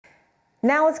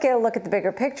Now let's get a look at the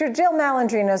bigger picture. Jill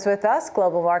Malandrino's with us,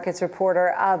 global markets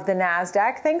reporter of the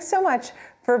NASDAQ. Thanks so much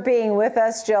for being with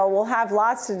us, Jill. We'll have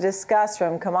lots to discuss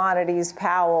from commodities,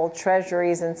 Powell,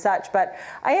 treasuries, and such. But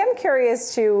I am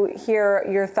curious to hear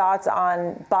your thoughts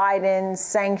on Biden,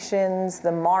 sanctions,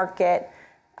 the market.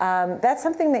 That's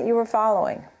something that you were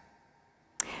following.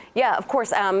 Yeah, of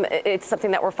course, it's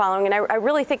something that we're following, and I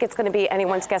really think it's going to be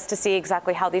anyone's guess to see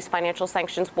exactly how these financial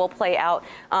sanctions will play out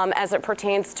as it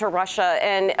pertains to Russia.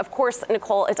 And of course,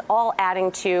 Nicole, it's all adding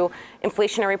to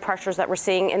inflationary pressures that we're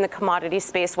seeing in the commodity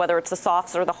space, whether it's the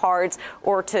softs or the hards,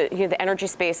 or to the energy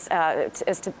space,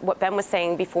 as to what Ben was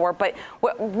saying before. But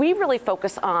what we really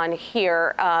focus on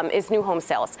here is new home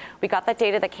sales. We got that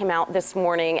data that came out this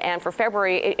morning, and for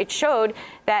February, it showed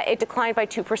that it declined by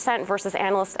 2% versus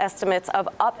analyst estimates of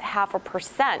up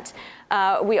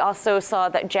 0.5%. We also saw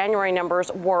that January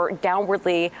numbers were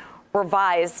downwardly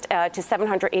revised to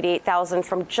 788,000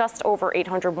 from just over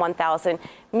 801,000.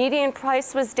 Median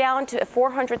price was down to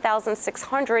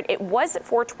 400,600. It was at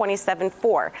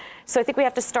 427.4. So I think we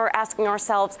have to start asking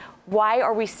ourselves, why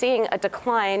are we seeing a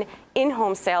decline in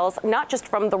home sales, not just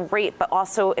from the rate, but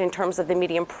also in terms of the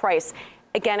median price?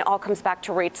 Again, it all comes back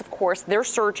to rates, of course. They're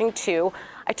surging, too.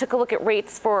 I took a look at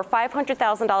rates for a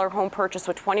 $500,000 home purchase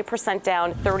with 20%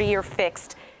 down, 30-year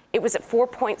fixed. It was at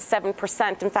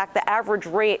 4.7%. In fact, the average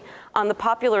rate on the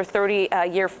popular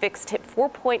 30-year fixed hit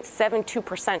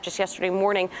 4.72% just yesterday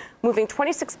morning, moving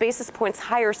 26 basis points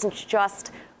higher since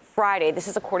just Friday. This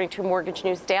is according to Mortgage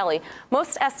News Daily.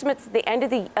 Most estimates at the end of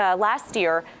the last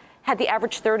year had the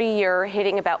average 30-year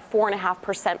hitting about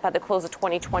 4.5% by the close of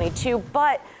 2022.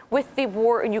 But with the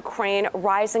war in Ukraine,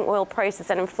 rising oil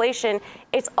prices and inflation,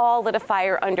 it's all lit a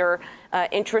fire under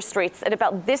interest rates. At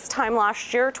about this time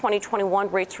last year,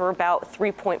 2021, rates were about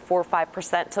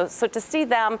 3.45%. So to see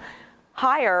them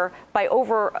higher by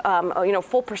over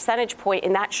full percentage point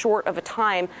in that short of a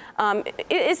time, it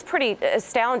is pretty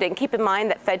astounding. Keep in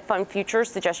mind that Fed fund futures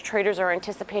suggest traders are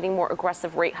anticipating more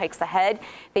aggressive rate hikes ahead.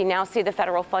 They now see the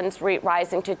federal funds rate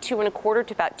rising to 2.25%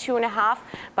 to about 2.5%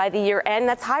 by the year end.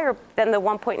 That's higher than the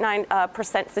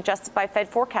 1.9% suggested by Fed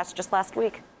forecast just last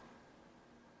week.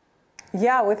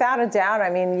 Yeah, without a doubt. I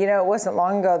mean, it wasn't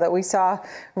long ago that we saw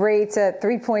rates at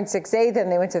 3.68, then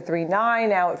they went to 3.9,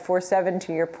 now at 4.7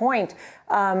 to your point.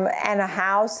 And a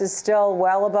house is still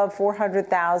well above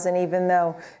 400,000, even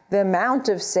though the amount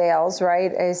of sales,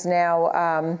 right, is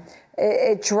now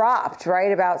it dropped,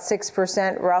 right, about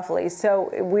 6% roughly.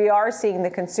 So we are seeing the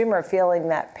consumer feeling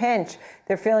that pinch.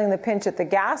 They're feeling the pinch at the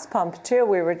gas pump, too.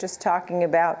 We were just talking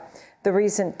about the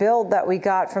recent build that we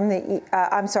got from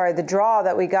the draw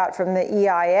that we got from the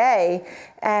EIA,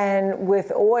 and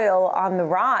with oil on the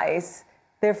rise,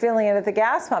 they're feeling it at the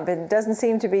gas pump. It doesn't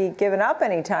seem to be given up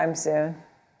anytime soon.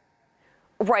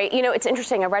 Right. It's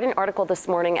interesting. I read an article this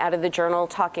morning out of the Journal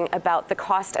talking about the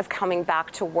cost of coming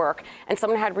back to work. And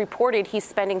someone had reported he's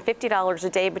spending $50 a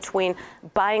day between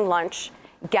buying lunch,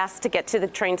 gas to get to the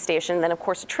train station, then, of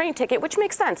course, a train ticket, which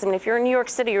makes sense. I mean, if you're in New York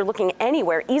City, you're looking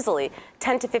anywhere easily,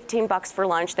 10 to 15 bucks for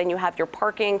lunch. Then you have your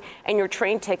parking and your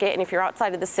train ticket. And if you're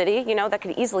outside of the city, that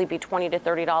could easily be $20 to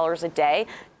 $30 a day,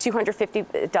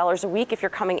 $250 a week if you're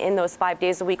coming in those 5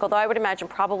 days a week. Although I would imagine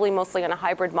probably mostly on a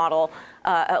hybrid model,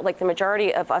 like the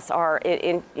majority of us are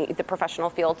in the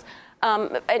professional fields.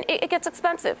 And it gets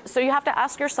expensive. So you have to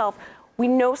ask yourself, we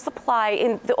know supply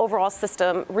in the overall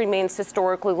system remains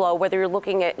historically low, whether you're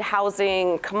looking at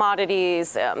housing,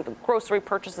 commodities, grocery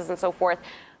purchases, and so forth.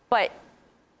 But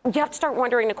you have to start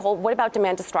wondering, Nicole, what about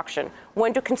demand destruction?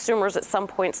 When do consumers at some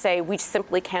point say we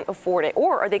simply can't afford it?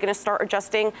 Or are they going to start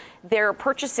adjusting their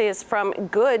purchases from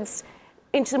goods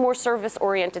into more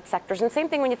service-oriented sectors? And same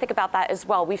thing when you think about that as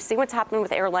well. We've seen what's happened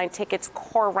with airline tickets,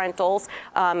 car rentals,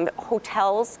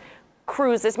 hotels,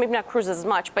 cruises, maybe not cruises as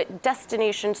much, but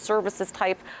destination services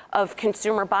type of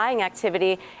consumer buying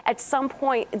activity. At some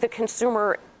point, the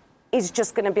consumer is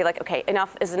just going to be like, okay,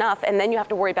 enough is enough. And then you have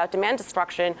to worry about demand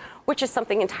destruction, which is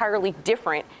something entirely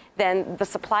different than the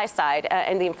supply side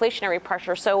and the inflationary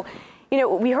pressure. So,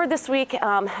 we heard this week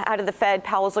out of the Fed,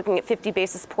 Powell's looking at 50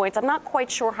 basis points. I'm not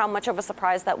quite sure how much of a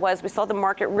surprise that was. We saw the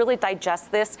market really digest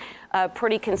this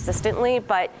pretty consistently,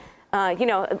 but,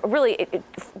 really,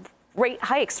 rate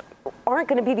hikes aren't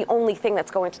going to be the only thing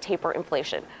that's going to taper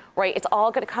inflation, right? It's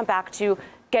all going to come back to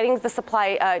getting the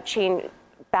supply chain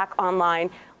back online.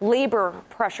 Labor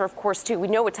pressure, of course, too. We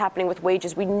know what's happening with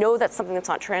wages. We know that's something that's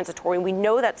not transitory. We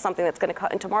know that's something that's going to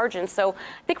cut into margins. So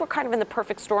I think we're kind of in the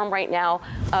perfect storm right now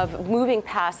of moving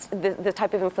past the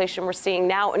type of inflation we're seeing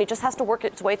now. And it just has to work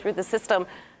its way through the system,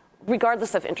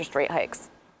 regardless of interest rate hikes.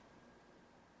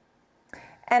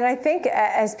 And I think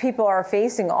as people are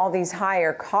facing all these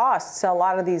higher costs, a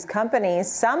lot of these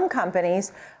companies, some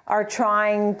companies are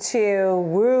trying to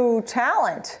woo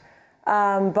talent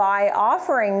by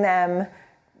offering them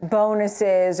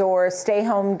bonuses or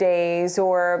stay-home days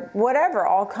or whatever,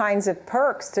 all kinds of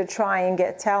perks to try and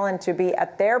get talent to be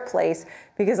at their place,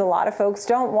 because a lot of folks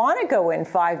don't want to go in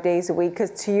 5 days a week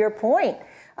because, to your point,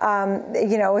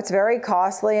 it's very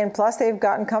costly, and plus they've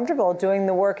gotten comfortable doing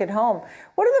the work at home.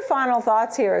 What are the final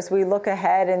thoughts here as we look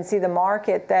ahead and see the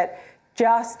market that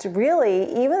just really,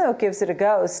 even though it gives it a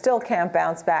go, still can't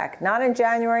bounce back? Not in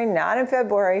January, not in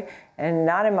February, and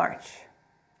not in March.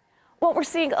 Well, we're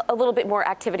seeing a little bit more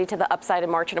activity to the upside in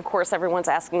March. And of course, everyone's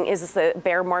asking, is this a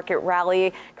bear market rally?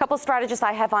 A couple of strategists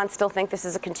I have on still think this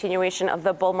is a continuation of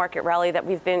the bull market rally that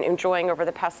we've been enjoying over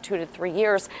the past 2 to 3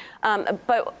 years.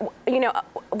 But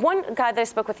one guy that I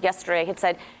spoke with yesterday had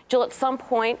said, Jill, at some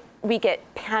point we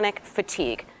get panic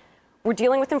fatigue. We're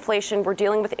dealing with inflation. We're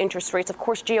dealing with interest rates. Of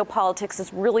course, geopolitics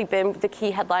has really been the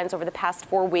key headlines over the past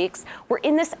 4 weeks. We're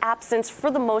in this absence for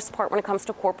the most part when it comes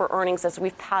to corporate earnings as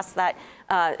we've passed that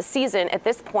season at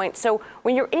this point. So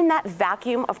when you're in that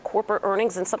vacuum of corporate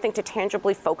earnings and something to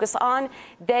tangibly focus on,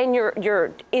 then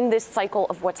you're in this cycle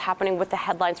of what's happening with the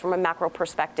headlines from a macro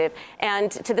perspective. And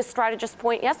to the strategist's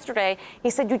point yesterday, he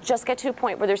said you just get to a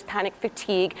point where there's panic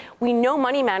fatigue. We know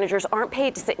money managers aren't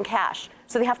paid to sit in cash,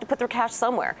 so they have to put their cash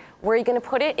somewhere. Where are you going to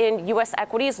put it? In U.S.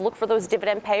 equities? Look for those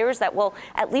dividend payers that will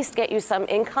at least get you some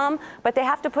income, but they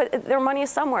have to put their money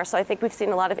somewhere. So I think we've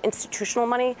seen a lot of institutional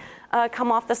money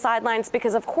come off the sidelines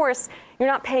because, of course, you're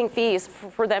not paying fees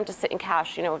for them to sit in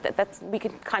cash. We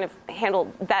can kind of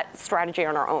handle that strategy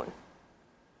on our own.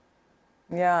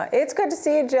 Yeah, it's good to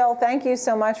see you, Jill. Thank you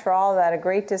so much for all of that. A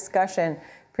great discussion.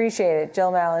 Appreciate it.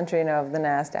 Jill Malandrino of the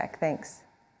NASDAQ. Thanks.